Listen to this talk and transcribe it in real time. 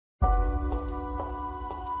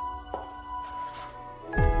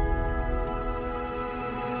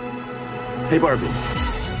Hey, Barbie.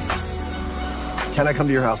 Can I come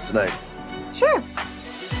to your house tonight? Sure.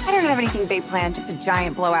 I don't have anything big planned, just a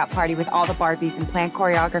giant blowout party with all the Barbies and planned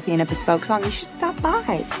choreography and a bespoke song. You should stop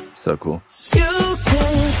by. So cool. You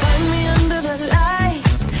can find me under the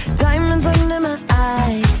lights, diamonds under my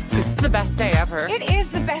eyes. This is the best day ever. It is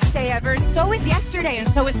the best day ever. So is yesterday, and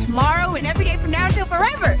so is tomorrow, and every day from now until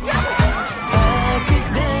forever. Do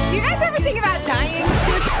you guys ever think about dying?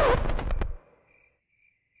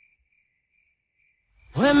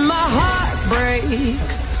 When my heart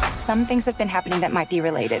breaks, Some things have been happening that might be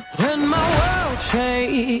related. when my world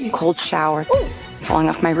shakes. Cold shower, falling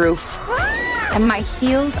off my roof, and my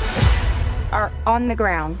heels are on the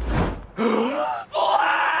ground.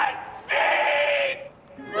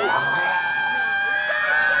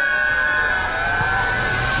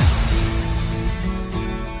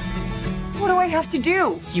 What do I have to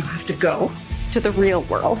do? You have to go to the real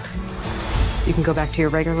world. You can go back to your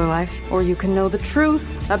regular life, or you can know the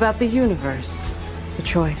truth about the universe. The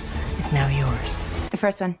choice is now yours. The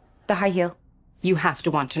first one, the high heel. You have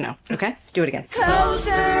to want to know, okay? Do it again.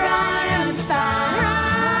 Closer I am fine.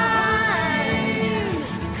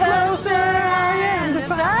 Closer I am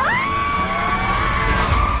fine.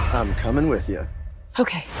 I'm coming with you.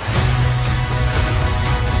 Okay.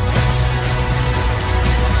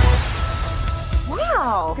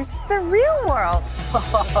 Wow, this is the real world.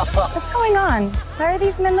 What's going on? Why are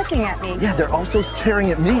these men looking at me? Yeah, they're also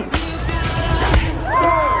staring at me.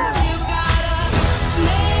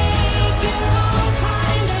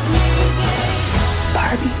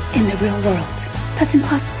 Barbie in the real world. That's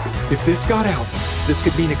impossible. If this got out, this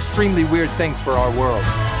could mean extremely weird things for our world.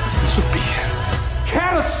 This would be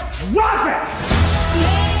catastrophic!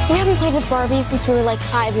 We haven't played with Barbie since we were like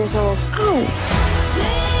 5 years old. Oh,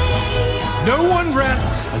 No one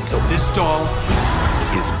rests until this doll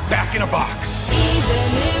is back in a box.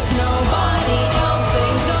 Even if nobody else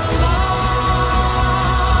sings along.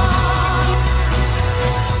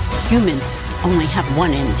 Humans only have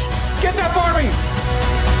one ending. Get that Barbie!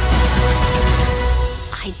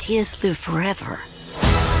 Ideas live forever.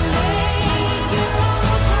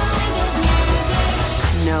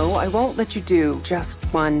 No, I won't let you do just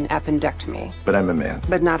one appendectomy, But I'm a man.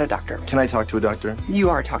 but not a doctor. Can I talk to a doctor? You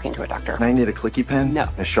are talking to a doctor. And I need a clicky pen? No.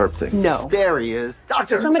 A sharp thing? No. There he is.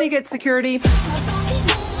 Doctor! Somebody get security.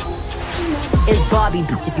 Is Barbie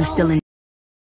if you still in